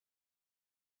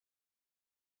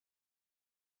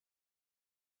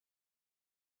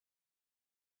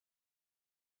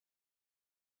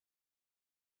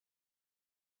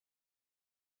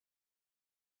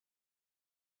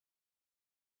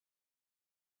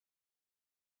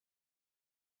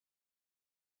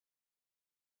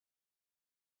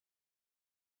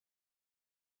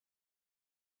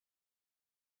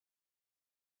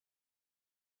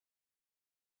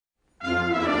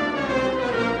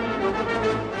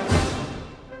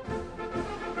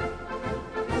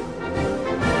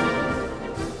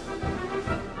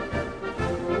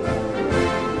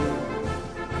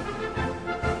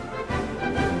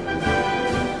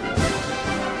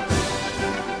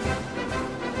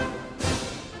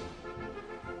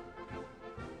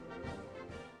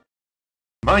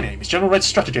My name is General Red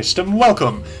Strategist, and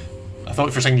welcome. I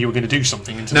thought for a second you were going to do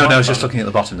something. No, I was just looking at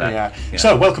the bottom there. Yeah.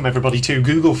 So, welcome everybody to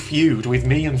Google Feud with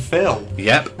me and Phil.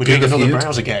 Yep. We're doing another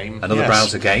browser game. Another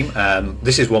browser game.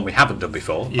 This is one we haven't done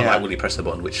before. Yeah. Will you press the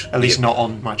button? Which at least not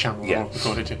on my channel. Yeah.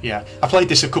 Recorded it. Yeah. I played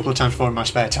this a couple of times before in my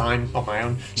spare time on my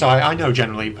own, so I know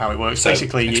generally how it works. So,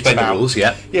 basically, explain it's about the rules.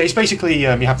 Yeah. Yeah. It's basically you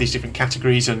have these different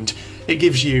categories, and it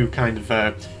gives you kind of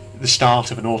the start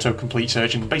of an autocomplete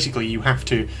search, and basically you have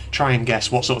to try and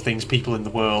guess what sort of things people in the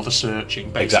world are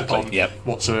searching based upon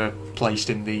what's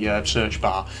placed in the search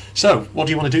bar. So, what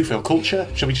do you want to do, Phil? Culture?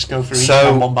 Shall we just go through each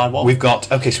one by one? We've got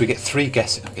so we get three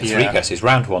guesses. Three guesses.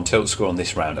 Round one, total score on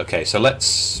this round. Okay, so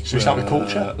let's. Should we start with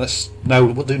culture?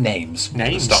 We'll do names.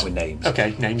 Names. Let's start with names.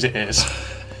 Okay, names it is.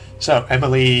 So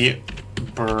Emily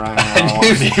Brown.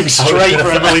 Straight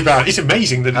for Emily Brown. It's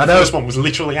amazing that the first one was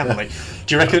literally Emily.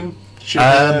 Do you reckon?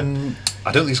 I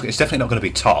don't think it's definitely not going to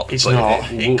be top. It's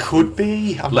not. It could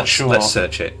be. I'm not sure. Let's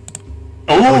search it.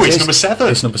 Oh, it's number 7.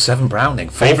 It's number 7. Browning.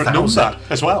 Favourite number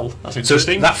as well. That's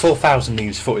interesting. So that 4,000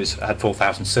 means Footy's had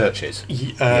 4,000 searches.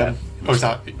 Or is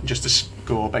that just a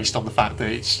score based on the fact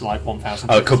that it's like 1,000?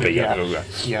 Oh, it could be.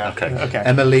 Yeah. Okay.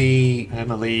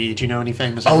 Emily. Do you know any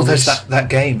famous? Oh, there's that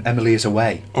game. Emily is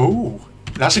Away. Oh,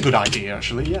 that's a good idea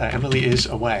actually. Yeah, Emily is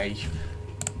Away.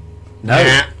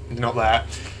 No, not that.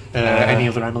 Any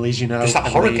other Emilys you know? There's that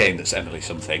horror game that's Emily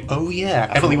something. Oh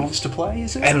yeah, Emily Wants to Play,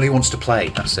 is it? Emily Wants to Play,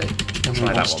 that's it.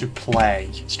 Emily Wants to Play.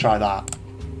 Let's try that.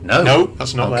 No,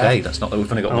 that's not okay, that's not. We've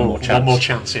only got one more chance. One more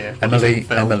chance here. Emily.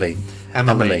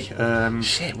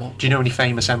 Shit. What? Do you know any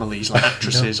famous Emilys, like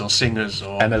actresses or singers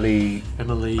or Emily?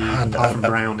 Apart from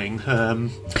Browning.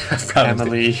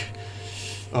 Emily.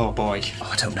 Oh boy. Oh,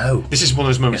 I don't know. This is one of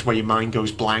those moments where your mind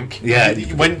goes blank. Yeah.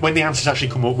 When the answers actually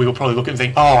come up, we will probably look and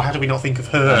think, oh, how do we not think of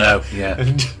her? I know. Yeah.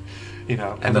 And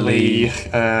Emily.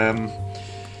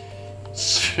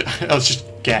 Let's just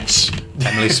guess.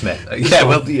 Emily Smith. Yeah.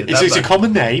 Well, it's a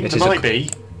common name. There might be.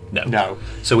 No.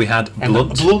 So we had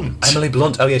Blunt. Emily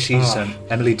Blunt. Oh yeah, she's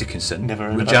Emily Dickinson. Never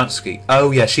heard of her. Rajansky.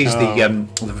 Oh yeah, she's the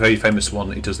very famous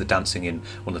one who does the dancing in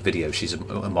one of the videos. She's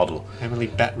a model. Emily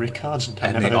Bett Rickards.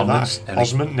 Never heard of that.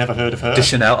 Osmond. Never heard of her.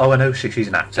 Deschanel. Oh, I know. She's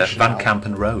an actor. Van Camp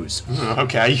and Rose.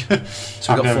 Okay.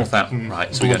 So we got 4,000.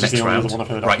 Right. So we go next round.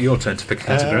 Right, your turn to pick a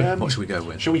category. What should we go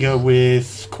with? Shall we go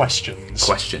with questions?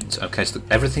 Questions. Okay. So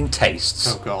everything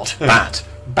tastes. Oh God. Bad.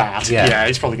 Bad. Yeah.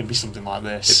 It's probably going to be something like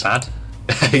this. Is it bad?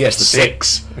 Yes, the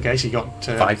 6. Okay, so you got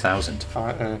 5,000.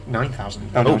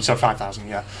 9,000. Oh no, so 5,000.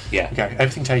 Yeah. Yeah. Okay,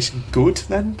 everything tastes good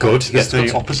then. Good. Yes,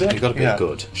 the opposite. You've got to be a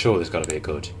good. Sure, there's got to be a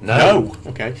good. No.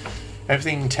 Okay.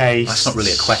 Everything tastes. That's not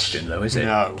really a question, though, is it?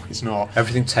 No, it's not.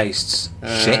 Everything tastes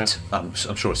shit. I'm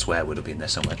sure a swear would have been there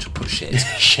somewhere to put shit.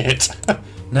 Shit.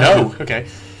 No. Okay.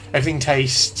 Everything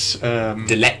tastes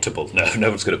delectable. No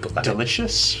one's going to put that.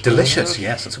 Delicious. In. Delicious.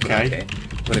 Yes, that's a good idea.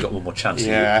 We've only got one more chance.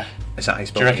 Yeah. Is that how you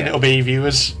spell it? Do you reckon it'll be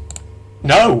viewers?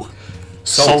 No.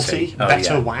 Salty.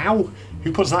 Better wow.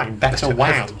 Who puts that in? Better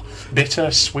wow. Bitter,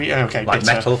 sweet. Okay. Like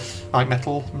bitter. metal. Like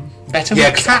metal. Better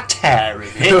with cat hair in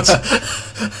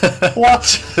it. What?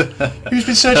 Who's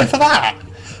been searching for that?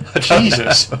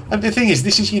 Jesus. And the thing is,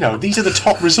 this is, these are the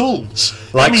top results.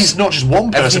 That means not just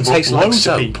one person, but loads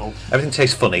of people. Everything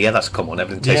tastes funny. Yeah, that's a common one.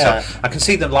 Everything tastes I can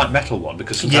see the light metal one,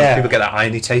 because sometimes people get that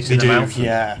irony taste in their mouth.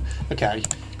 Yeah. Okay.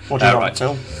 What do you want,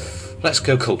 Phil? Let's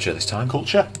go culture this time.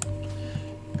 Culture?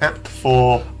 App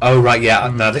for... Oh, right,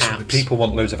 yeah. Now, this people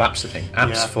want loads of apps, I think.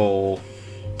 Apps for...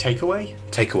 Takeaway?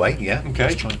 Takeaway, yeah.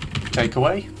 Okay.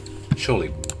 Takeaway?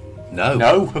 Surely. No.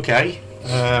 No, okay.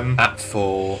 App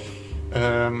for...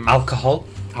 alcohol?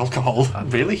 Alcohol?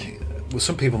 Really? Well,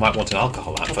 some people might want an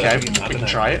alcohol app. Okay, we can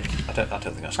try it. I don't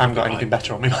think that's... I haven't got anything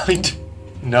better on my mind.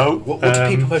 No. What do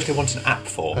people mostly want an app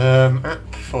for?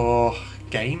 App for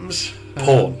games?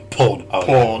 Porn.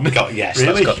 Porn. Yes,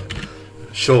 really?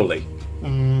 Surely.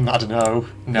 I don't know.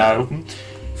 No.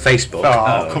 Facebook.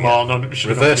 Oh, come on.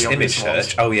 Reverse image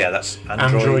search. Oh, yeah, that's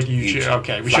Android, YouTube.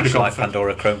 Okay, we should have gone for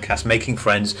Pandora, Chromecast, making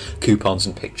friends, coupons,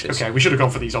 and pictures. Okay, we should have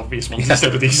gone for these obvious ones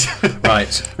instead of these.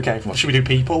 Right. Okay, should we do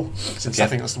people? Since I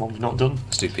think that's the one we've not done.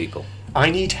 Let's do people.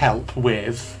 I need help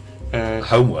with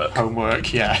homework.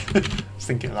 Homework, yeah. I was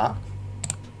thinking of that.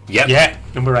 Yep. Yeah,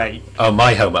 number 8. Oh,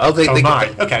 my homework.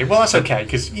 Okay, well that's okay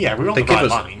because we're on the right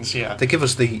lines. Yeah. They give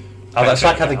us the. Oh, that's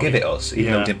like how they give it us,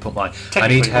 even though we didn't put mine. I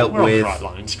need help with. Right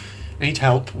lines. I need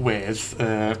help with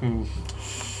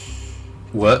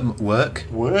work.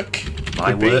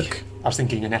 My work. I was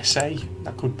thinking an essay.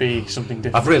 That could be something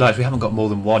different. I've realised we haven't got more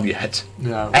than one yet.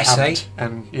 No. Essay.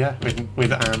 And yeah,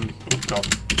 with oh God,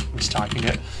 I'm just typing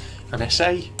it. An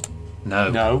essay. No.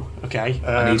 No. Okay.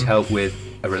 I need help with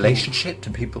a relationship to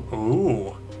people.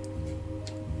 Ooh.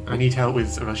 I need help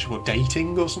with a relationship or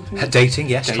dating or something. Dating,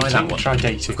 yes. Dating. Try that one. Try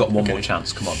dating. We've got one more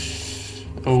chance. Come on.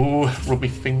 Oh, rub me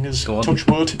fingers. Go on. Touch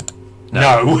wood.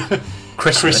 No.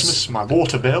 Christmas. My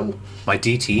water bill. My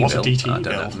DTE What's bill. a DTE I don't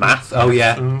bill? know. Math. Oh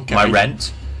yeah. Okay. My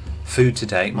rent. Food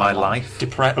today. My life. Oh,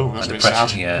 that's a bit depression,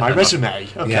 sad. yeah. My resume.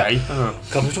 Okay. Yeah. Oh.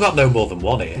 God, we've got no more than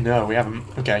one here. No, we haven't.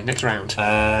 Okay, next round.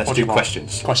 Let's do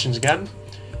questions. Questions again.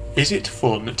 Is it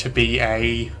fun to be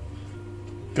a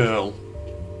girl?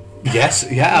 Yes.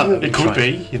 Yeah. It could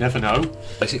be. You never know.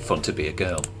 Is it fun to be a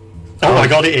girl? Oh my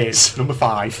God, it is. Number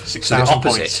 5. 6,000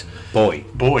 points. Boy.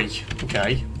 Boy.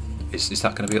 Okay. Is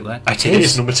that going to be up there? It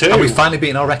is number 2. Are we finally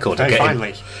beating our record? Okay,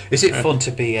 finally. Is it fun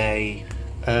to be a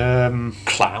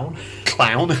clown?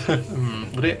 Clown?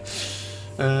 Would it?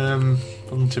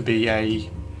 Fun to be a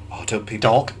don't people...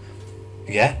 dog?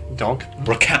 Yeah. Dog?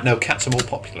 Or a cat? No, cats are more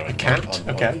popular. A cat?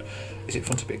 Okay. Is it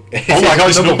fun to be... Oh my God,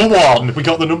 it's number 1. We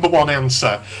got the number 1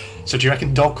 answer. So do you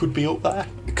reckon dog could be up there?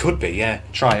 It could be, yeah.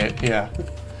 Try it, yeah.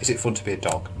 Is it fun to be a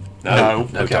dog? No.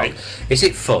 Okay. Dog. Is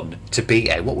it fun to be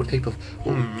a... What would people...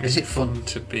 Is it fun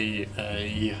to be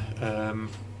a...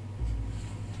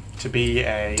 to be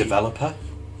a... developer?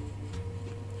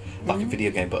 Like a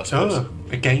video game, but I suppose... Oh,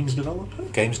 a games developer?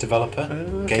 Games developer?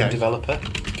 Okay. Game developer?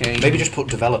 Maybe just put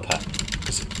developer.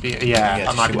 Yeah,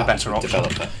 that might be a better option.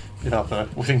 Developer.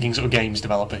 We're thinking sort of games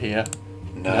developer here.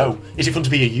 No. Is it fun to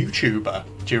be a YouTuber,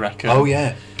 do you reckon? Oh,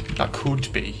 yeah. That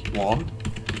could be one.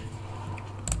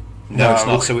 No, it's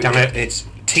not. So damn it. It's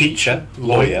teacher,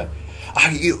 lawyer.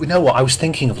 You know what? I was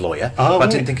thinking of lawyer, but I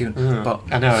didn't think of... But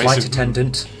I know, flight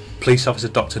attendant, police officer,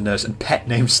 doctor, nurse, and pet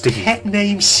name Steve. Pet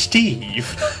name Steve?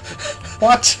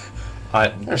 What?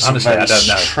 Honestly, I don't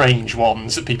know. Strange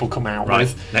ones that people come out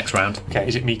with. Next round. Okay,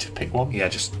 is it me to pick one? Yeah,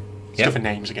 just... Let's go for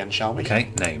names again, shall we? Okay,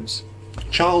 names.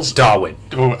 Charles Darwin.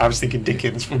 Oh, I was thinking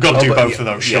Dickens. We've got to do both of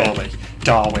those, surely.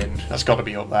 Darwin. That's got to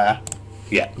be up there.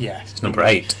 Yeah. Yeah. It's number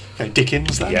 8. Okay,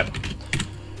 Dickens then. Yep.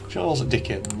 Charles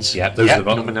Dickens. Yeah, those are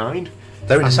the number 9.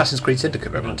 They're in Assassin's Creed Syndicate,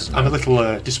 everyone doesn't know. I'm a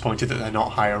little disappointed that they're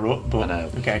not higher up, but I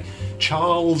know. Okay.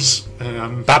 Charles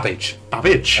Babbage.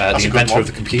 Babbage. That's the inventor of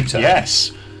the computer.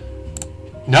 Yes.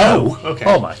 No. Okay.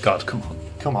 Oh my God! Come on.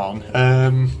 Come on.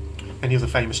 Any other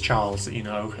famous Charles that you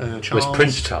know? Charles. Well, it's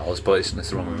Prince Charles, but it's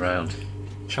the wrong way around.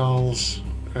 Charles.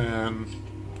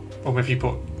 Or maybe you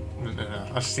put.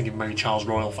 I was thinking maybe Charles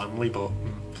Royal Family, but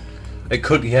it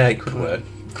could. Yeah, it could work.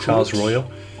 Charles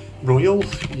Royal. Royal.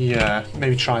 Yeah.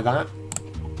 Maybe try that.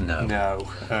 No. No.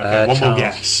 Okay, one more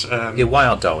guess. Yeah. Why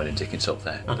aren't Darwin and Dickens up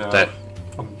there? I know.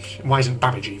 Why isn't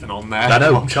Babbage even on there? I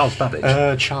know. Charles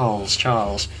Babbage. Charles.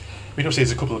 I mean, obviously,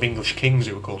 there's a couple of English kings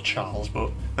who are called Charles,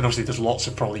 and obviously, there's lots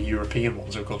of probably European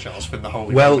ones who are called Charles from the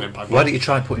Holy Roman Empire. Why don't you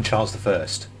try putting Charles I?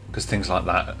 Because things like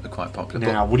that are quite popular.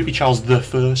 Now, would it be Charles the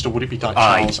First, or would it be like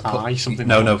Charles I? Something?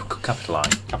 No, capital I.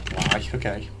 Capital I.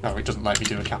 Okay. No, it doesn't let me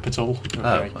do a capital. Okay.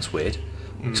 Oh, that's weird.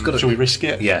 Shall we risk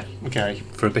it? Yeah. Okay.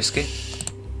 For a biscuit.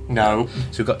 No.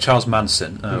 So we've got Charles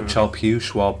Manson, Charles Pugh,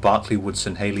 Schwab, Barclay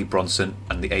Woodson, Haley Bronson,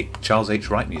 and the Charles H.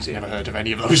 Wright Museum. Never heard of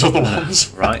any of those other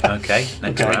ones. Right. Okay.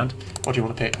 Next round. What do you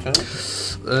want to pick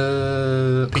first?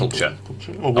 Culture.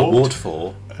 Award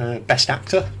for Best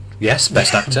Actor. Yes,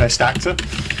 Best Actor. Best Actor.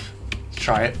 Let's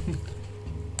try it.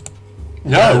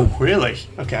 No, really.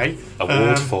 Okay.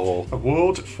 Award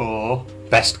for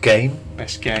Best Game.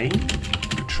 Best Game.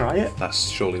 Try it. That's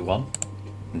surely one.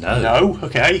 No. No.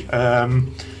 Okay.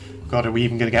 God, are we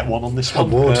even going to get one on this one?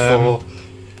 Award for.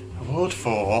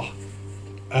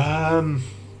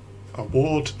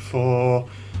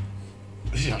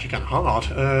 This is actually kind of hard.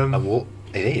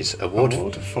 It is.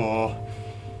 Award for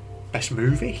Best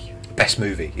Movie. Best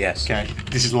Movie. Yes. Okay.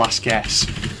 This is the last guess.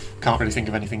 Can't really think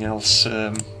of anything else.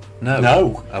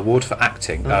 No. Award for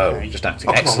acting. Okay. Just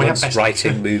acting. Excellence,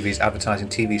 writing, movies, advertising,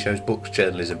 TV shows, books,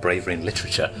 journalism, bravery, and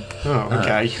literature. Oh,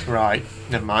 okay. Right.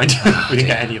 Never mind. We didn't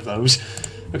get any of those.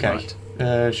 Okay.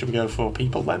 Right. Should we go for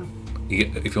people then?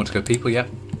 If you want to go people, yeah.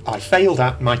 I failed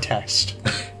at my test.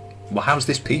 Well, how's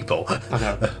this people? I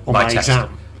know. On my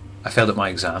exam. I failed at my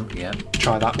exam, yeah.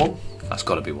 Try that one. That's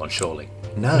got to be one, surely.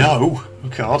 No. Oh,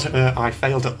 God. I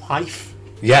failed at life.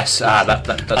 Yes, that's...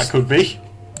 That could be.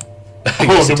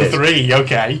 Yes, number 3,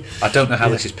 okay. I don't know how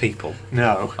this is people.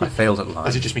 No. I failed at life.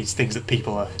 As it just means things that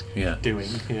people are doing.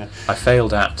 Yeah. I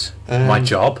failed at my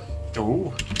job.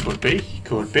 Oh, could be.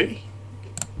 Could be.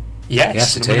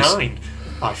 Yes, it number is. 9.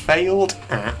 I failed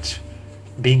at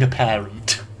being a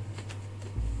parent.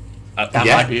 That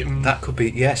might be it. That could be,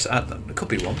 yes, that could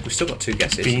be one. We've still got 2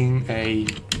 guesses. Being a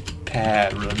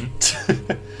parent.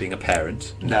 Being a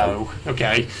parent. No.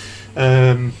 Okay.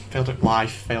 Failed at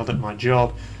life, failed at my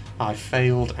job. I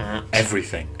failed at...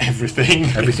 Everything. Everything.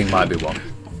 Everything might be one.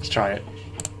 Let's try it.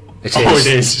 It It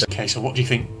is. Okay, so what do you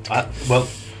think?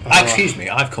 Excuse me,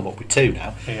 I've come up with 2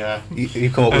 now. Yeah.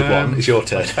 You've come up with 1. It's your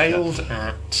turn. I failed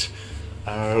at...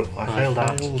 I failed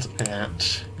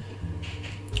at...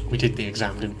 We did the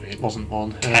exam, didn't we? It wasn't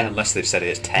one. Unless they've said it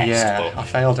as test. Yeah, I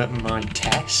failed at my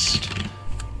test.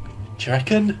 Do you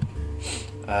reckon?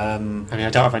 I mean, I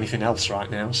don't have anything else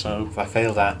right now, so... If I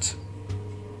failed at...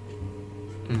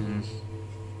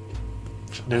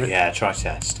 Shall I do it? Yeah, try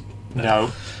test.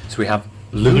 No. So we have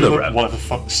LuLaRoe. What the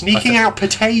fuck? Sneaking out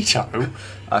potato?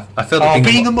 I feel like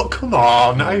being a... Come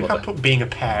on, I put being a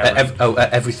parent.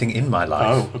 Everything in my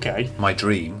life. Oh, okay. My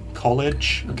dream.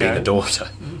 College. Okay. Being a daughter.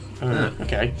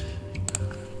 Okay.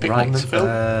 Pick Right, one then,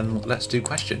 Phil. let's do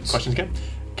questions. Questions again.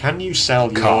 Can you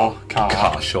sell your car?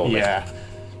 Car, surely. Yeah.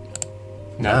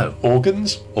 No.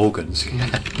 Organs? Organs.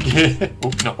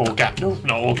 Oh, not organ. No,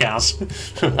 not orgas.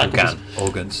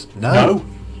 Organs. No.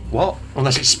 What?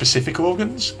 Unless it's specific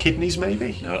organs. Kidneys,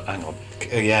 maybe? No, hang on.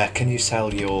 Yeah, can you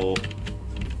sell your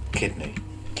kidney?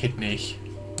 Kidney.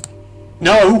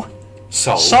 No!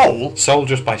 Soul? Soul? Soul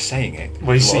just by saying it.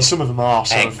 Well, you see, some of them are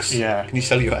sort eggs. of, yeah. Can you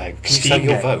sell your egg? Can you Steam sell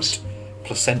your games. vote?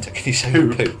 Placenta? Can you sell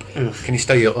your poop? Ugh. Can you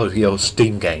sell your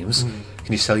steam games?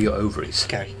 Can you sell your ovaries?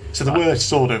 Okay. So the word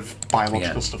sort of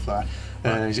biological stuff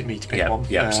there. Is it me to pick one?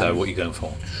 Yeah, so what are you going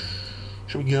for?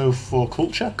 Should we go for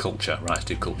culture? Culture, right, let's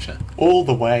do culture. All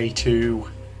the way to...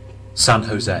 San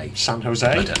Jose. San Jose?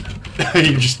 I don't know.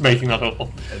 You're just making that up.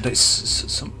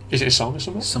 Is it a song or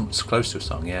something? It's close to a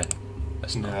song, yeah.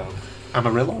 No.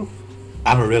 Amarillo?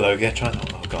 Amarillo, yeah, try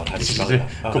that. Oh god, how do you spell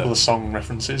that? A couple of song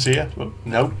references here, but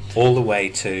no. All the way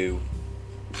to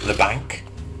the bank.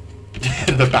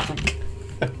 The bank.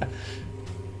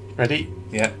 Ready?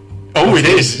 Yeah. Oh, it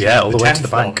is! Yeah, all the way to the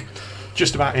bank.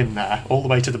 Just about in there. All the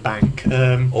way to the bank.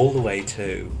 All the way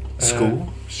to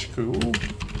school. School.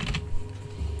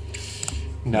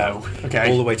 No. Okay.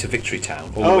 All the way to Victory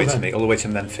Town. All the way to me. All the way to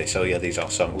Memphis. Oh yeah, these are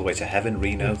songs. All the way to Heaven,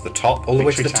 Reno, the top. All the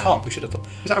way to the top. We should have thought.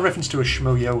 Is that a reference to a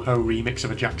Shmo Yo-Ho remix of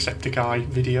a Jacksepticeye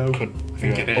video? I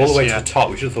think it is. All the way to the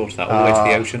top. We should have thought of that. All the way to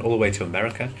the ocean. All the way to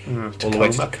America. All the way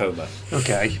to Tacoma.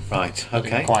 Okay. Right. Okay.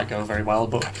 Didn't quite go very well,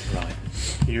 but right.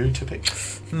 You to pick.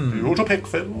 You to pick,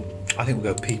 Phil. I think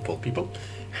we'll go people. People.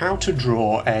 How to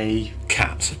draw a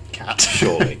cat. Cat.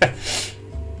 Surely.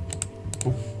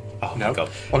 Oh no. My God.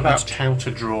 What about how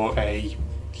to draw a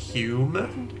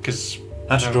human? Because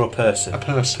how to draw a person. A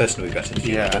person. Person would be better than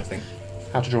human, I don't think.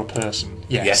 How to draw a person.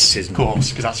 Yes. Yes, it is. Of course,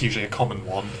 because that's usually a common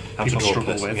one. How people to draw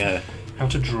struggle a person, with. Yeah. How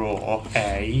to draw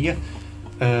a.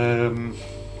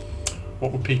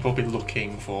 What would people be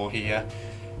looking for here?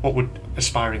 What would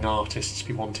aspiring artists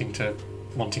be wanting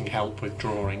help with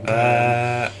drawing?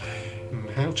 How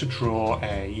to draw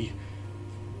a.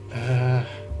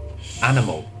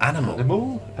 Animal.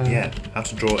 Animal? Yeah. How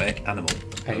to draw an animal.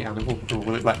 A animal. Or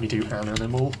will it let me do an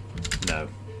animal? No.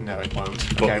 No, it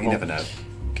won't. But you never know.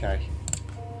 Okay.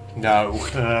 No.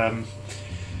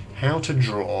 How to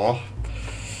draw.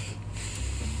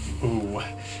 Ooh.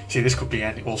 See, this could be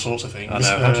all sorts of things. I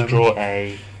know. How to draw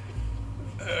a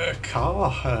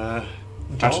car.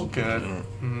 Dog.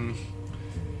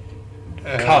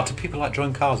 Car. Do people like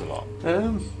drawing cars a lot?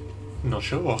 Not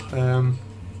sure.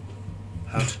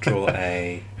 How to draw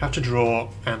a... How to draw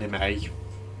anime. I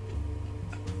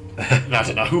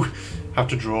don't know. How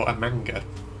to draw a manga.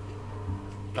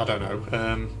 I don't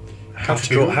know. How to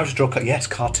draw... Yes,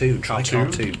 cartoon. Try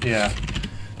cartoon. Yeah.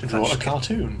 To draw a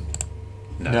cartoon.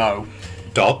 No.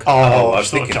 Dog. Oh, I was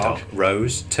thinking dog.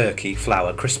 Rose, turkey,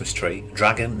 flower, Christmas tree,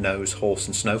 dragon, nose, horse,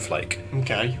 and snowflake.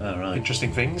 Okay. All right.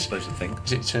 Interesting things. Those are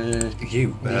things. Is it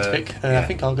you? Me to pick? I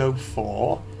think I'll go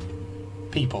for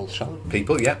people. Shall I?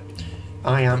 People. Yeah.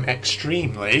 I am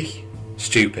extremely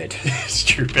stupid.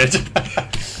 Stupid.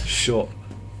 Short.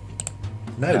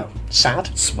 No.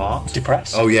 Sad. Smart.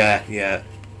 Depressed. Oh yeah, yeah.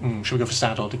 Should we go for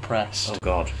sad or depressed? Oh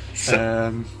God.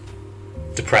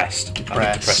 Depressed. Depressed.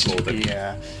 Depressed more than...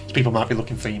 Yeah. So people might be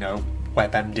looking for,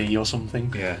 WebMD or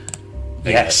something. Yeah.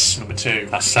 Yes. Number 2.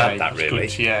 That's sad. That really.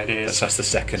 Good. Yeah, it is. That's the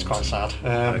second. It's quite sad.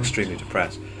 I'm extremely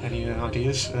depressed. Any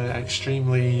ideas?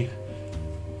 Extremely.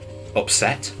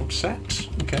 Upset. Upset.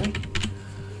 Okay.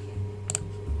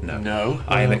 No. No.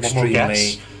 I am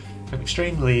extremely. I'm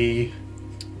extremely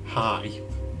high.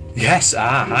 Yes.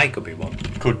 High could be one.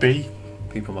 Could be.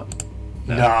 People might.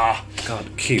 No. Nah. God,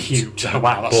 cute. Cute.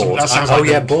 Wow, bored. That sounds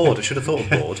like bored. I should have thought of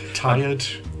bored. Tired.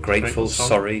 Grateful,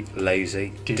 sorry,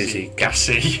 lazy, dizzy,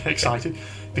 gassy, excited.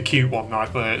 The cute one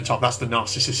right there at the top, that's the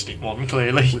narcissistic one,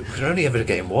 clearly. We're only ever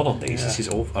getting one on these. Yeah. This is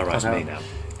all. Alright, it's me now.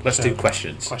 Let's do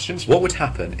questions. Questions. What would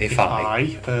happen if I...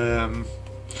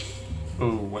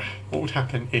 what would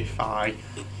happen if I...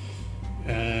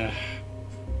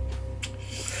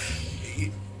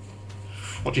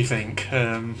 What do you think?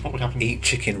 What would happen? Eat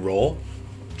chicken raw.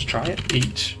 Let's try it.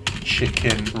 Eat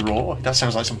chicken raw. That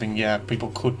sounds like something, yeah,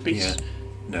 people could be. Yeah.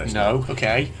 No, it's no. not.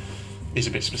 Okay. It's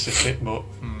a bit specific, but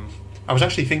I was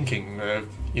actually thinking,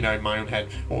 you know, in my own head,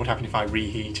 what would happen if I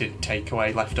reheated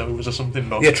takeaway leftovers or something?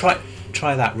 But yeah,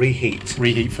 try that. Reheat.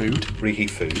 Reheat food. Reheat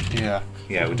food. Yeah.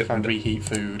 Yeah. What if I reheat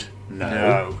food?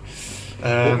 No.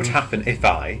 What would happen if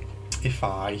I?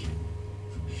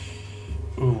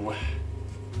 Ooh.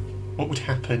 What would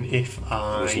happen if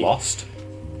I was lost?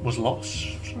 Was lost?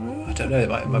 I don't know. It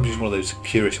might be just one of those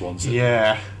curious ones.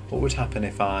 Yeah. What would happen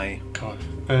if I God.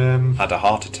 had a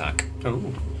heart attack?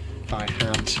 Oh. If I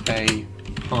had a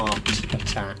heart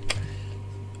attack.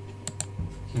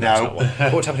 No.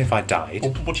 What would happen if I died?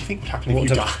 What do you think would happen if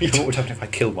you died? What would happen if I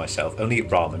killed myself? Only eat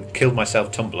ramen, killed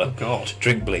myself tumbler, Oh God.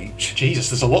 drink bleach, Jesus,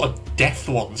 there's a lot of death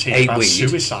ones here. ate about weed,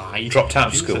 suicide. dropped out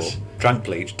of Jesus. school, drank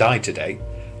bleach, died today.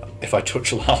 If I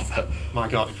touch lava. My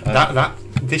God,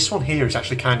 this one here is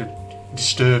actually kind of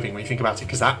disturbing when you think about it,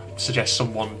 because that suggests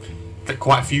someone that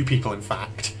quite a few people, in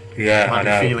fact, might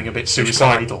be feeling a bit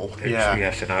suicidal.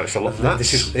 Yes, I know. It's a lot.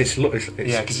 It's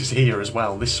yeah, because it's here as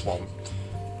well. This one.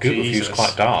 Google View's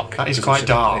quite dark. That is quite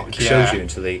dark. It shows you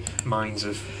into the minds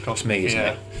of. It's me, isn't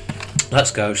it?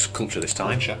 Let's go culture this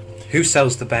time. Culture. Who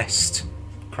sells the best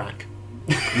crack?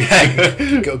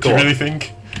 Yeah. Go Do you on. really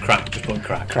think Crack? Just one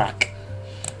crack. crack?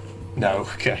 No.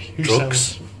 Okay. Who Drugs?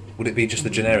 sells? Would it be just the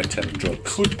generic term of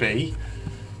drugs? Could be.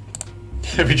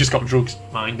 Have you just got drugs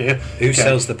mind here? Who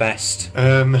sells the best?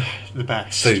 The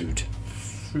best. Food.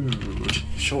 Food.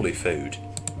 Surely food.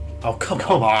 Oh, come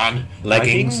on.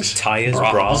 Leggings, tyres,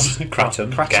 bras,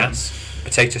 kratom, Kratom. gas,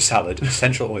 potato salad,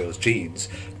 essential oils, jeans,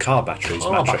 car batteries,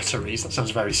 mattress. Batteries. That sounds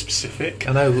very specific.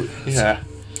 I know. Yeah.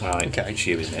 Right. Okay. It's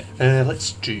you, isn't it?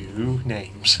 Let's do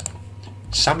names.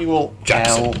 Samuel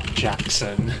Jackson. L.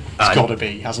 Jackson. It's got to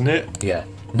be, hasn't it? Yeah.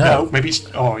 No, maybe it's.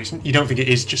 Oh, you don't think it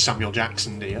is just Samuel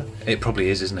Jackson, do you? It probably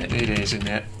is, isn't it? It is, isn't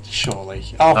it? Surely.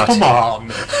 Oh, come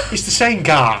on! It's the same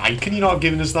guy. Can you not have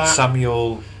given us that?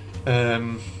 Samuel.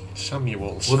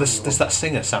 Samuel. Well, there's that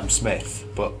singer Sam Smith,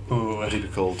 but Ooh, what would he be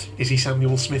called? Is he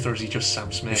Samuel Smith or is he just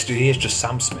Sam Smith? He is just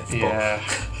Sam Smith. Yeah.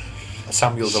 But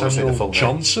Samuel's obviously the full name.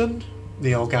 Johnson,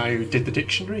 the old guy who did the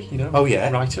dictionary, you know. Oh yeah.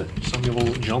 Writer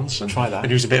Samuel Johnson. Try that. And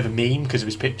he was a bit of a meme because of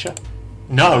his picture.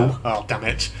 No. Oh damn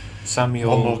it. Samuel.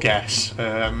 One more guess.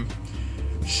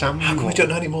 Samuel. How come we don't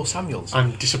know any more Samuels?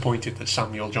 I'm disappointed that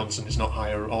Samuel Johnson is not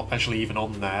higher, or actually even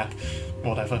on there.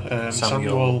 Whatever.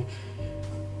 Samuel.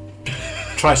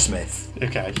 Try Smith.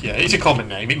 Okay, yeah, it's a common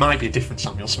name. It might be a different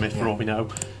Samuel Smith for all we know.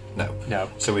 No.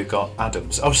 So we've got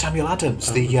Adams. Oh, Samuel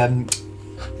Adams,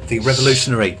 the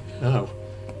revolutionary. Oh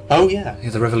yeah. Yeah,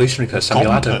 the revolutionary person,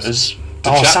 Samuel Adams.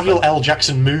 Samuel L.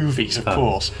 Jackson movies, of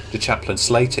course. The Chaplain,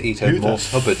 Slater, Ito, Who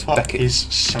Morse, Hubbard, Beckett. Is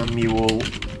Samuel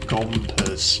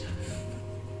Gompers?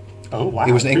 Oh wow.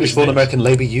 He was an English-born American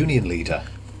Labour Union leader.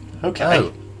 Okay.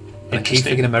 Oh. And a key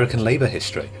figure in American labour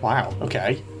history. Wow,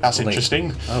 okay. That's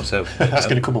interesting. Oh, so... That's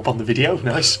going to come up on the video.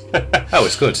 Nice. Oh,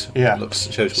 it's good. Yeah.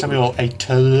 Shows Samuel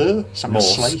Ito. Samuel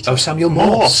Slater. Oh, Samuel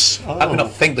Morse. Oh. How did we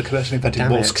not think the person invented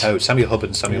Morse code? Samuel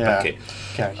Hubbard and Samuel Beckett.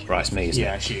 Okay. Right, it's me, isn't it?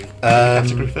 Yeah, it's you.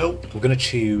 Category, Phil. We're going to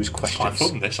choose questions. It's quite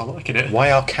fun, this. I'm liking it.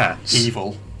 Why are cats...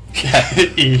 Evil.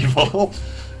 Evil.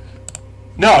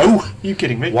 No! You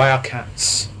kidding me? Why are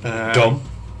cats dumb?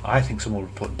 I think someone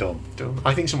would put dumb.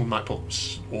 I think someone might put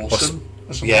awesome.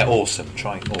 Yeah, awesome.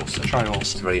 Try awesome. Try awesome.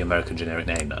 It's a very American generic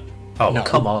name, that. Oh, no.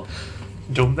 Come on.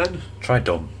 Dumb then? Try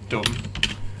dumb. Dumb.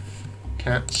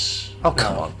 Cats. Oh,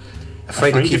 come on.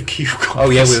 Afraid of cucumbers.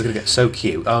 Oh, yeah, we were going to get so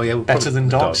cute. Oh, yeah, we'll better than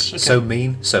dogs. Okay. So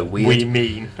mean, so weird. We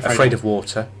mean. Afraid of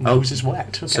water. Nose is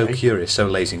wet. Okay. So curious, so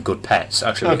lazy, and good pets.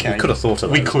 Actually, we could have thought of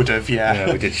that. We could have, yeah.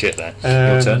 Yeah, we did shit there.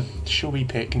 Your turn. Shall we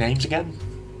pick names again?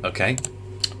 Okay.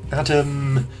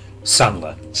 Adam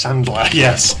Sandler,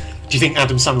 yes. Do you think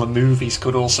Adam Sandler movies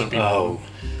could also be one?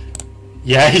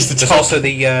 Yeah, he's the top. There's also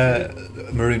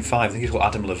the Maroon 5. I think he's called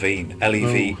Adam Levine.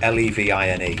 Levine.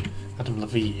 Adam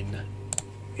Levine.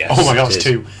 Yes, oh my God, it's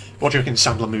two. What do you reckon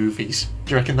Sandler movies?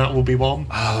 Do you reckon that will be one?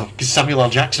 Because Samuel L.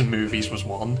 Jackson movies was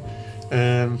one.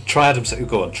 Try Adam.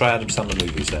 Go on. Try Adam Sandler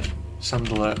movies then.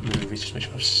 Sandler movies. Just make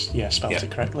sure I've spelled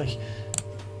it correctly.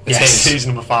 Yes, it is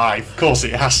number 5. Of course,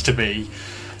 it has to be.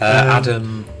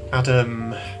 Adam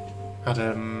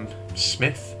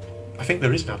Smith. I think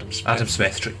there is an Adam Smith. Adam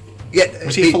Smith. Yeah,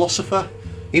 was he a philosopher?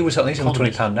 He was. He's on a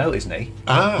 £20 note, isn't he?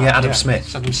 Adam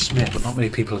Smith. Adam Smith. But not many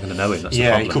people are going to know him. That's the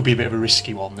problem. It could be a bit of a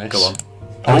risky one. This. Go on.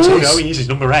 No, he is. He's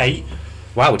number 8.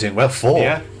 Wow, we're doing well. 4.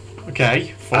 Yeah.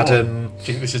 Okay. 4. Adam. Do you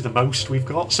think this is the most we've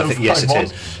got so far? Yes, it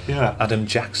is. Yeah. Adam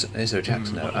Jackson. Is there a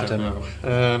Jackson? No.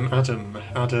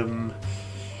 Adam.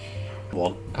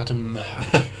 One. Adam.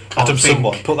 Adam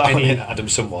someone. Put that one in. Adam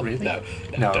someone. Really? No,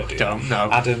 don't. No.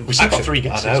 Adam. We've still got 3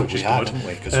 guesses. I know, which is had, good.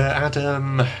 haven't we?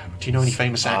 Adam. Do you know any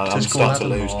famous actors I'm called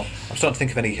starting Adam? to lose. I'm starting to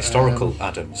think of any historical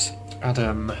Adams.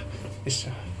 Adam. Is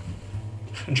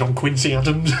John Quincy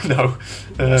Adams? No.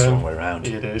 That's the wrong way around.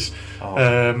 It is. Oh,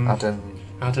 Adam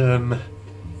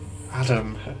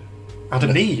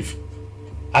Neve.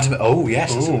 Adam. Oh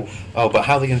yes. Ooh. Oh, but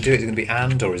how are they going to do it? Is it going to be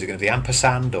and, or is it going to be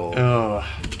ampersand, or? Oh,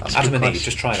 that's Adam a good and Eve. question.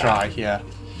 Just try that. Try, yeah.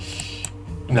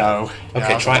 No. Okay,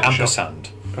 Yeah, try I'm not ampersand.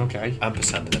 sure. Okay.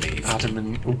 Ampersand and then Eve. Adam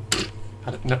and.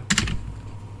 Adam, no.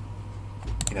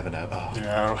 You never know. Oh.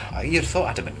 No. You'd have thought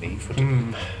Adam and Eve.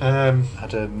 Wouldn't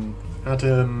Adam.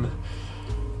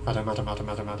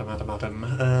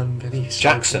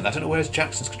 Jackson. I don't know where's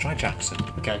Jackson's. Try Jackson.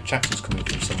 Okay. Jackson's coming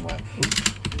from somewhere.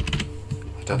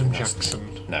 I don't Adam think that's Jackson.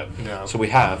 No. No. So we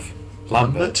have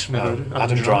Lambert. No.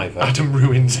 Adam Driver. Adam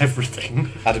ruins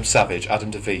everything. Adam Savage.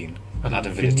 Adam Devine. And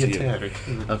Adam Vinatieri.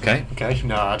 Okay. Okay.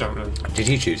 No, I don't know. Did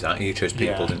you choose that? You chose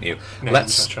people, didn't you? Names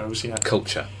Let's I chose, yeah.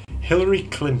 culture. Hillary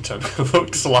Clinton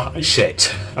looks like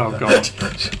shit. Oh god.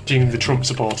 Do you think the Trump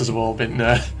supporters have all been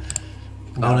no.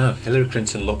 Oh no, Hillary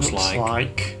Clinton looks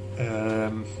like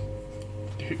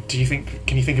do you think?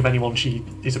 Can you think of anyone she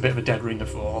is a bit of a dead ringer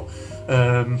for?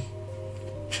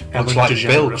 Looks like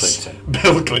Bill Clinton.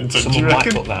 Bill Clinton. Someone do you might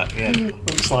reckon? put that. Yeah.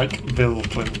 Looks like Bill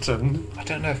Clinton. I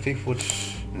don't know if people would.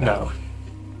 No.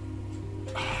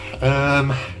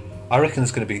 I reckon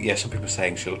there's going to be some people are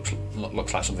saying she looks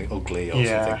like something ugly or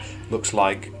something. Looks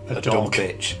like a dumb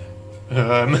bitch.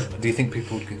 Do you think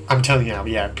people would? I'm telling you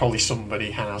now, probably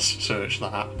somebody has searched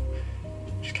that.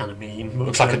 Which is kind of mean.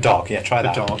 Looks like a dog. Yeah, try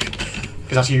that. A dog,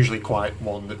 because that's usually quite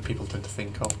one that people tend to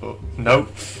think of. But no,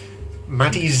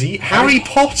 Maddie Z, Harry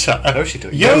Potter,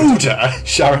 Yoda,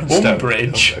 Sharon Stone,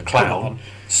 Umbridge, a clown,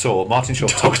 Saw, Martin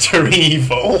Short, Doctor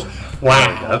Evil.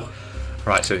 Wow.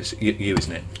 Right, so it's you,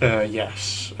 isn't it?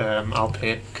 Yes. I'll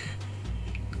pick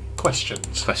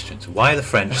questions. Questions. Why are the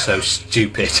French so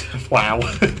stupid? Wow.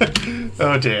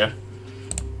 Oh dear.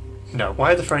 No.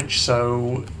 Why are the French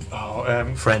so?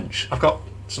 French. I've got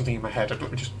something in my head. Let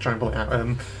me just try and pull it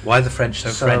out. Why are the French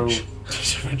so French?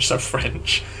 French so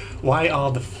French. Why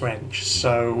are the French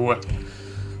so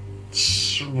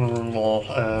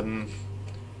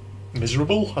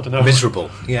miserable? I don't know.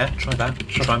 Miserable. Yeah. Try that.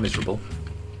 Try miserable.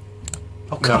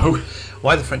 Oh, no.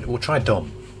 Why the French? We'll try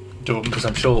dumb. Dumb. Because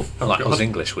I'm sure us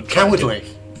English would try cowardly.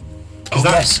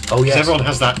 Yes. Oh yes. Because everyone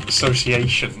has that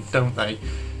association, don't they?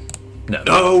 No.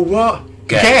 No, what?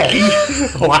 Gay?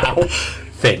 Wow.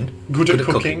 Thin. Good at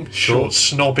cooking. Short.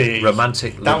 Snobby.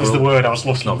 Romantic. Liberal, that was the word I was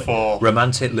looking for.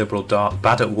 Romantic, liberal, dark,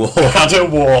 bad at war. Bad at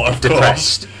war, of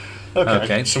depressed. Course.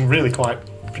 Okay. Some really quite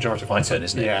pejorative. My turn,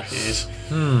 isn't it? Yeah, it is.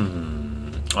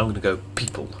 I'm going to go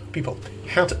people. People.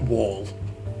 How to wall.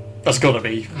 That's got to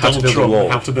be how to build a wall.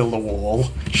 How to build a wall,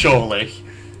 surely,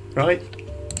 right?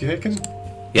 Do you reckon?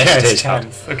 Yes, it is.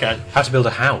 10th. Okay. How to build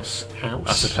a house. House.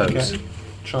 I suppose. Okay.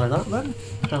 Try that then.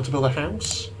 How to build a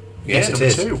house. Yes, it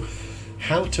is. 2.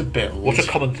 How to build. What are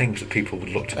common things that people would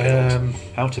look to build?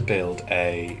 How to build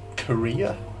a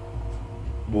career.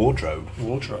 Wardrobe.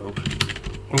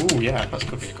 Oh yeah, that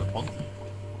could be a good one.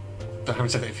 But having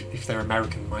said that, if they're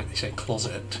American, might they say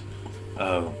closet?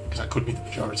 Oh. Because that could be the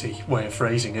majority way of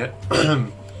phrasing it.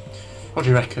 What do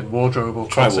you reckon? Wardrobe or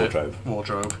closet? Try wardrobe.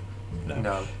 Wardrobe.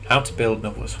 No. How to build? No.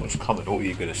 What's common? What were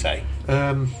you going to say?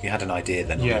 You had an idea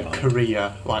then. Yeah,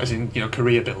 career, like as in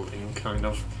career building, kind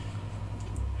of.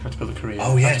 How to build a career.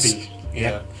 Oh yes.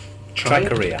 Yeah. Try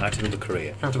career. How to build a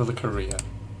career. How to build a career.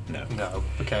 No. No.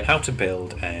 Okay. How to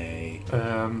build a.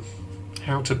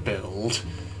 How to build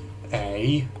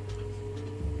a.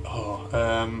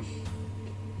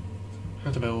 How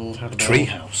to build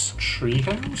treehouse.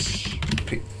 Treehouse?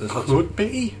 Could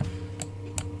be.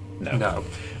 No.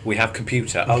 We have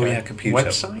computer. Okay. Oh yeah, computer.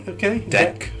 Website. Okay.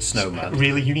 Deck. Snowman.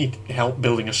 Really, you need help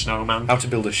building a snowman. How to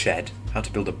build a shed. How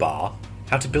to build a bar.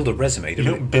 How to build a resume. You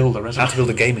don't build a resume. How to build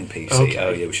a gaming PC. Okay.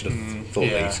 Oh yeah, we should have thought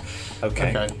these.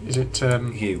 Okay. Is it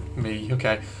you? Me.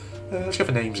 Okay. Let's go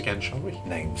for names again, shall we?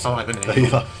 Names. I like the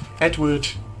name. Edward.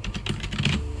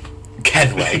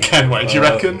 Kenway. Do you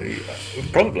reckon?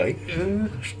 Probably.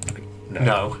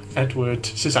 No. Edward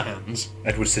Scissorhands.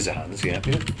 Edward Scissorhands. Yeah.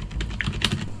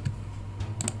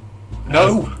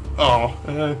 No. Oh.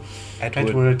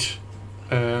 Edward.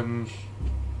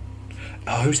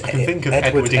 Who's? I can think of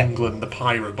Edward England, the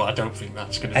pirate, but I don't think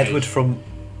that's going to be. Edward from.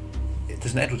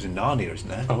 There's an Edward in Narnia, isn't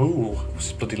there? Oh. What's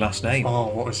his bloody last name? Oh,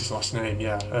 what was his last name?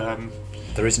 Yeah.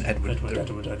 There isn't Edward.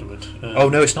 Edward. Oh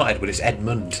no, it's not Edward. It's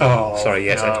Edmund. Oh, sorry.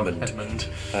 Yes, no, Edmund.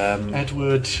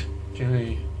 Edward.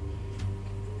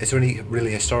 Is there any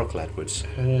really historical Edwards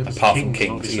apart from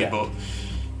Kings? Yeah. But,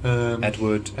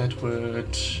 Edward.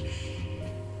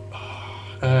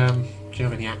 Do you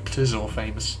have any actors or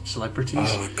famous celebrities?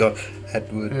 Oh God,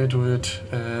 Edward.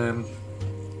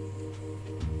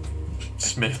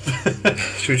 Smith.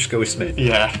 Should we just go with Smith?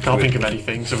 Yeah, can't think of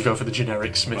anything, so we'll go for the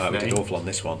generic Smith name. We did awful on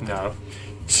this one. No.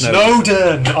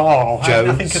 Snowden! Oh, Jones, how did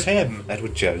I think of him?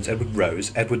 Edward Jones, Edward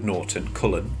Rose, Edward Norton,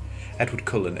 Edward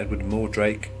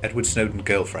Mordrake, Edward Snowden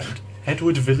girlfriend.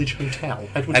 Edward Village Hotel.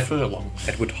 Edward Furlong.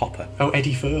 Edward Hopper. Oh,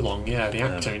 Eddie Furlong, yeah, the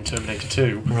actor in Terminator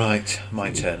 2. Right,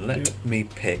 my turn. Let me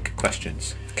pick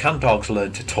questions. Can dogs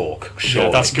learn to talk? Sure, yeah,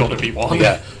 that's got to be one.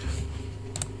 Yeah.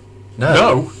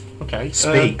 No. Okay.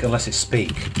 Speak, unless it's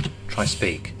speak. Try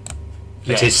speak.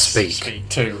 Yes, it is speak. Speak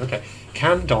too. Okay.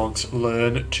 Can dogs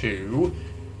learn to?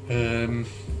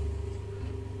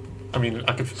 I mean,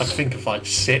 I'd think of like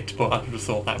sit, but I would have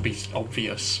thought that'd be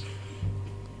obvious.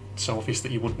 So obvious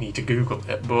that you wouldn't need to Google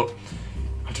it, but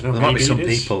I don't know. There might be some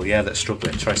people, that are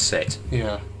struggling. Try sit.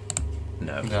 Yeah.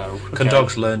 No. No. Okay. Can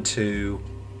dogs learn to?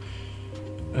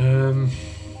 Can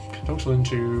dogs learn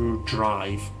to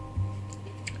drive?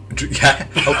 Yeah.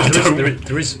 Oh,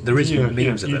 there is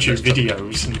memes of YouTube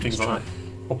videos and things like that.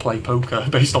 Or play poker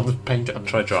based on the painter.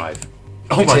 Try drive.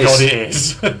 Oh my god, it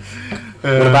is. What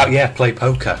about play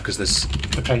poker? Because there's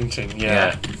the painting.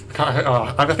 Yeah.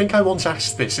 I think I once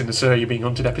asked this in the Sir You're Being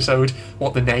Hunted episode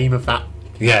what the name of that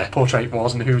portrait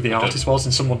was and who the artist was,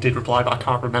 and someone did reply, but I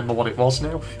can't remember what it was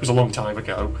now. It was a long time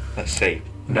ago. Let's see.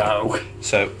 No.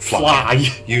 So fly.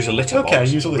 Use a litter box. Okay,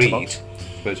 use a litter box.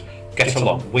 But get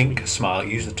along, wink, smile,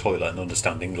 use the toilet, and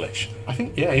understand English. I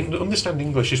think understand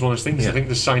English is one of those things. I think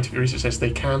there's scientific research that says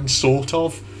they can sort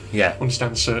of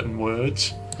understand certain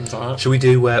words, things like that. Shall we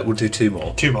do? We'll do two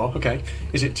more. Two more, okay.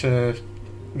 Is it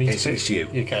me to pick? It's you.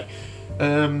 Okay.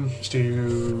 Let's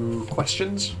do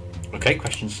questions. Okay,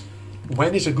 questions.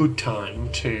 When is a good time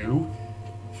to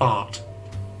fart?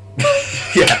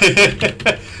 Yeah.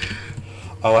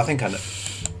 Oh, I think I know.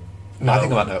 No. I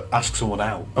think I might know. Ask someone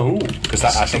out. Oh, because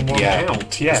I think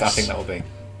out. Yes. I think that will be.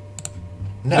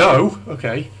 No.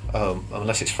 Okay.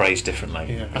 Unless it's phrased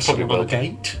differently. Yeah. Ask someone on a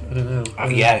date. I don't know. Oh,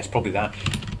 yeah, it's probably that.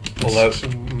 Although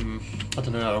I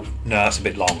don't know. No, that's a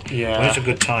bit long. Yeah. When is a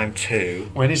good time to?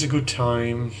 When is a good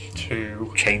time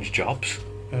to change jobs?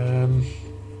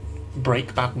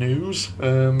 Break bad news.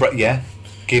 Yeah.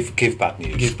 Give bad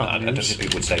news. Give bad news. I don't think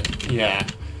people would say. Yeah.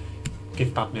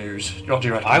 Give bad news. What do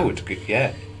you reckon? I would.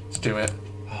 Yeah. Let's do it.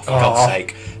 Oh, for God's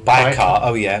sake. Buy a car.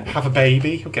 Oh, yeah. Have a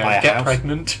baby. Okay. Buy a Get house.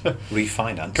 Pregnant.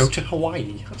 Refinance. Go to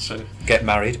Hawaii. Get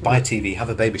married. Buy a TV. Have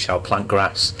a baby shower. Plant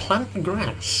grass. Plant the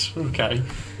grass. Okay.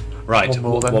 Right.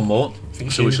 One more.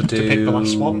 So we should do. Pick the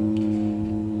last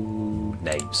one.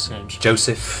 Names.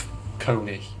 Joseph.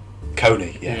 Coney.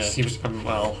 Coney. Yes. Yeah. He was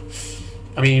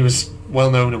he was well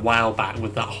known a while back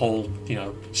with that whole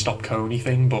stop Coney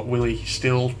thing, but will he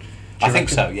still? I think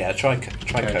so. Yeah. Try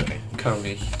Coney.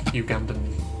 Coney, Ugandan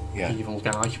evil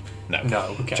guy. No.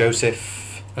 No. Okay.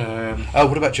 Joseph.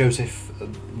 What about Joseph?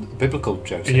 Biblical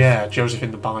Joseph. Yeah, Joseph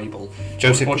in the Bible.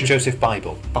 Joseph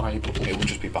Bible. Bible. It would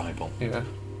just be Bible. Yeah.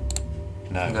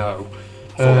 No. No.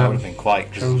 I thought that would have been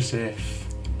quite. Joseph.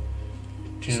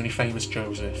 Do you know any famous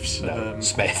Josephs? No.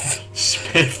 Smith.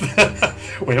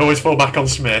 Smith. We always fall back on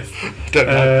Smith. Don't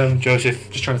know.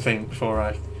 Joseph. Just trying to think before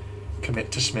I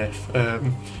commit to Smith.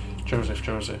 Joseph.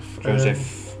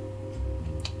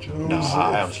 No,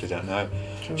 I honestly don't know.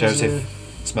 Joseph.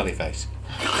 Smelly face.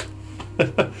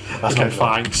 Okay,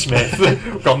 fine. Smith.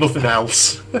 We've got nothing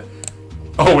else.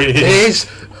 Oh, it is. It is.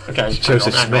 Okay,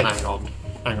 Joseph Smith.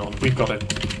 Hang on. We've got to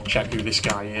check who this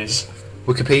guy is.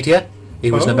 Wikipedia. He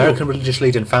was an American religious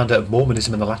leader and founder of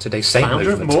Mormonism and the Latter-day Saint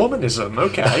movement. Founder of Mormonism.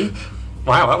 Okay.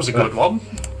 Wow, that was a good one.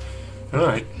 All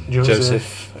right,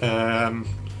 Joseph.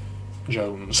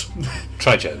 Jones.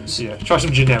 Try Jones. Yeah. Try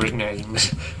some generic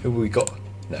names. Who we got?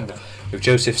 No. With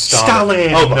Joseph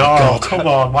Stalin. Oh my God! Come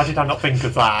on! Why did I not think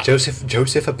of that?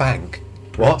 Joseph a bank.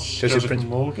 What? Joseph Prince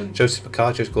Morgan. Joseph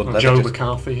McCarthy. Joseph Gordon-Levitt. Joe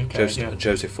McCarthy. Okay.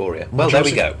 Joseph Fourier. Well, there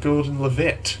we go.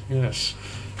 Gordon-Levitt. Yes.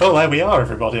 Well, there we are,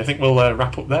 everybody. I think we'll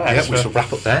wrap up there. Yeah, we shall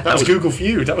wrap up there. That was Google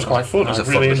Feud. That was quite fun. I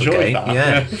really enjoyed that.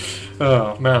 Yeah.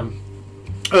 Oh man.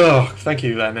 Oh, thank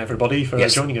you then, everybody, for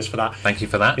joining us for that. Thank you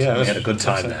for that. Yeah, we had a good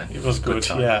time there. It was good.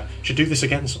 Yeah, should do this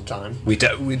again sometime. We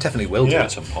definitely will do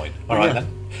at some point. All right then.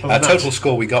 Total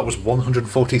score we got was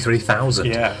 143,000.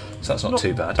 Yeah, so that's not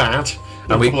too bad. And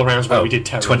a couple of rounds where we did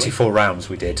terribly. 24 rounds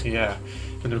we did. Yeah,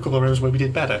 and there were a couple of rounds where we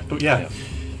did better. But yeah,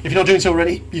 if you're not doing so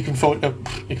already, you can follow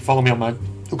me on my.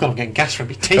 Oh God, I'm getting gas from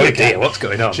my tea again. Dear, what's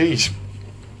going on? Jeez.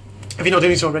 If you're not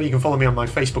doing so already, you can follow me on my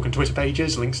Facebook and Twitter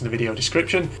pages, links in the video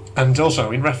description. And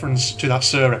also, in reference to that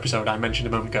Sir episode I mentioned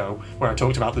a moment ago, where I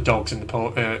talked about the dogs in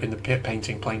the pit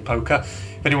painting playing poker,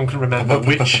 if anyone can remember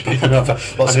which... I know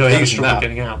I struggled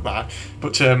getting out that.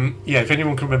 But yeah, if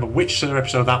anyone can remember which Sir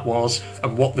episode that was,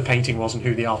 and what the painting was and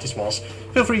who the artist was,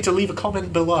 feel free to leave a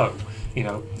comment below. You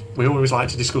know, we always like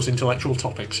to discuss intellectual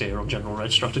topics here on General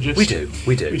Red Strategist. We do.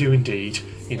 We do indeed,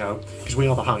 you know, because we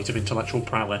are the height of intellectual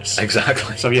prowess.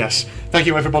 Exactly. So yes, thank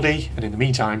you everybody, and in the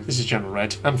meantime, this is General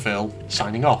Red and Phil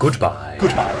signing off. Goodbye.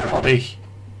 Goodbye everybody.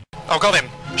 Oh, got him!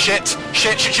 Shit!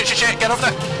 Shit! Shit! Shit! Shit! Shit! Get off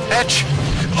the edge!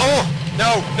 Oh!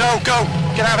 No! No! Go!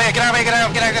 Get out of here! Get out of here! Get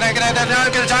out! Get out! Get out! Get out! No!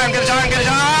 I'm gonna die! I'm gonna die! I'm gonna die!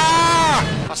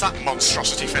 Ah! That's that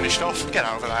monstrosity finished off. Get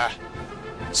over there.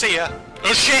 See ya.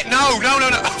 Oh shit! No! No! No!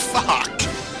 No! Oh, fuck!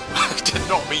 I did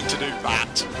not mean to do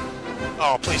that.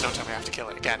 Oh, please don't tell me I have to kill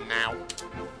it again now.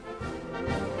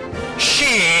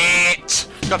 Shit!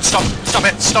 Got to stop! Stop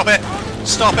it! Stop it!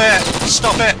 Stop it!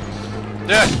 Stop it!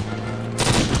 Yeah.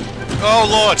 Oh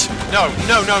lord! No!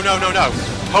 No! No! No! No! No!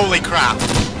 Holy crap!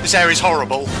 This area's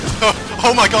horrible.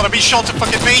 Oh my god! I'm being shot to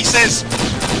fucking pieces!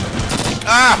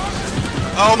 Ah!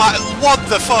 Oh my! What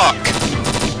the fuck?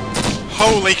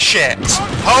 Holy shit!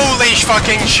 Holy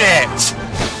fucking shit!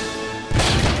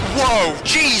 Whoa!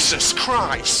 Jesus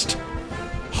Christ!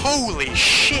 Holy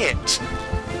shit!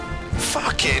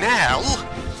 Fucking hell!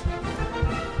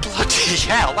 Bloody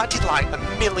hell! That did like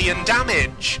 1,000,000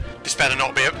 damage. This better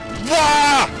not be a...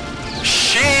 Wah!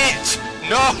 Shit!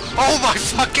 No! Oh my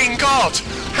fucking god!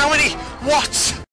 How many... What?